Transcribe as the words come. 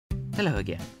Hello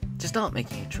again. To start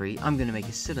making a tree, I'm going to make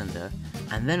a cylinder,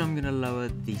 and then I'm going to lower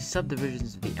the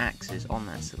subdivisions of the axes on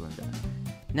that cylinder.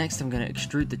 Next, I'm going to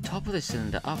extrude the top of the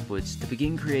cylinder upwards to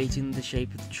begin creating the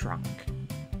shape of the trunk.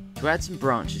 To add some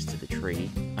branches to the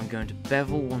tree, I'm going to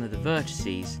bevel one of the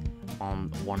vertices on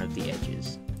one of the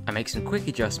edges. I make some quick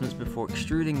adjustments before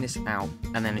extruding this out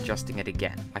and then adjusting it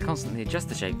again. I constantly adjust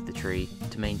the shape of the tree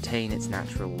to maintain its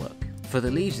natural look. For the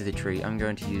leaves of the tree, I'm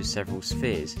going to use several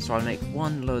spheres, so I'll make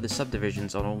one lower the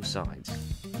subdivisions on all sides.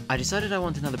 I decided I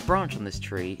want another branch on this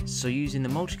tree, so using the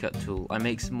multi-cut tool, I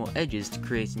make some more edges to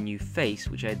create a new face,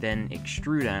 which I then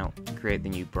extrude out to create the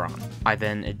new branch. I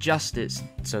then adjust it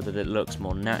so that it looks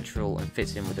more natural and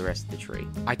fits in with the rest of the tree.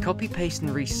 I copy, paste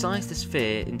and resize the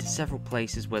sphere into several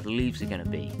places where the leaves are going to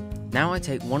be. Now I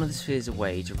take one of the spheres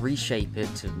away to reshape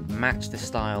it to match the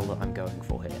style that I'm going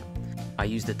for here. I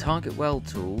use the target weld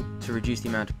tool to reduce the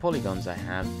amount of polygons I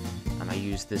have, and I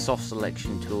use the soft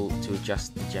selection tool to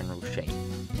adjust the general shape.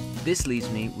 This leaves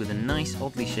me with a nice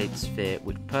oddly shaped sphere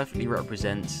which perfectly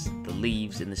represents the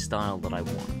leaves in the style that I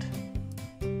want.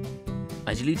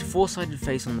 I delete a four-sided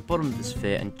face on the bottom of the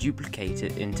sphere and duplicate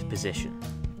it into position.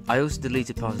 I also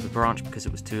deleted part of the branch because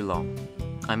it was too long.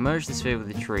 I merge the sphere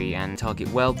with the tree and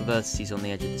target weld the vertices on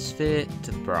the edge of the sphere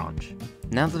to the branch.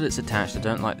 Now that it's attached, I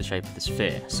don't like the shape of the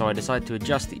sphere, so I decide to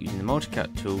adjust it using the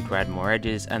multi-cut tool to add more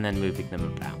edges and then moving them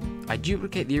about. I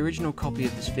duplicate the original copy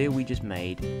of the sphere we just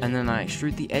made, and then I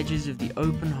extrude the edges of the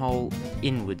open hole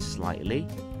inwards slightly,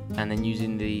 and then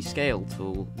using the scale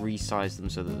tool, resize them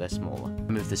so that they're smaller.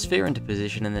 I move the sphere into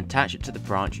position and then attach it to the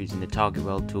branch using the target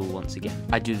weld tool once again.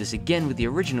 I do this again with the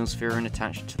original sphere and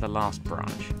attach it to the last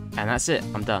branch. And that's it,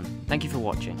 I'm done. Thank you for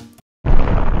watching.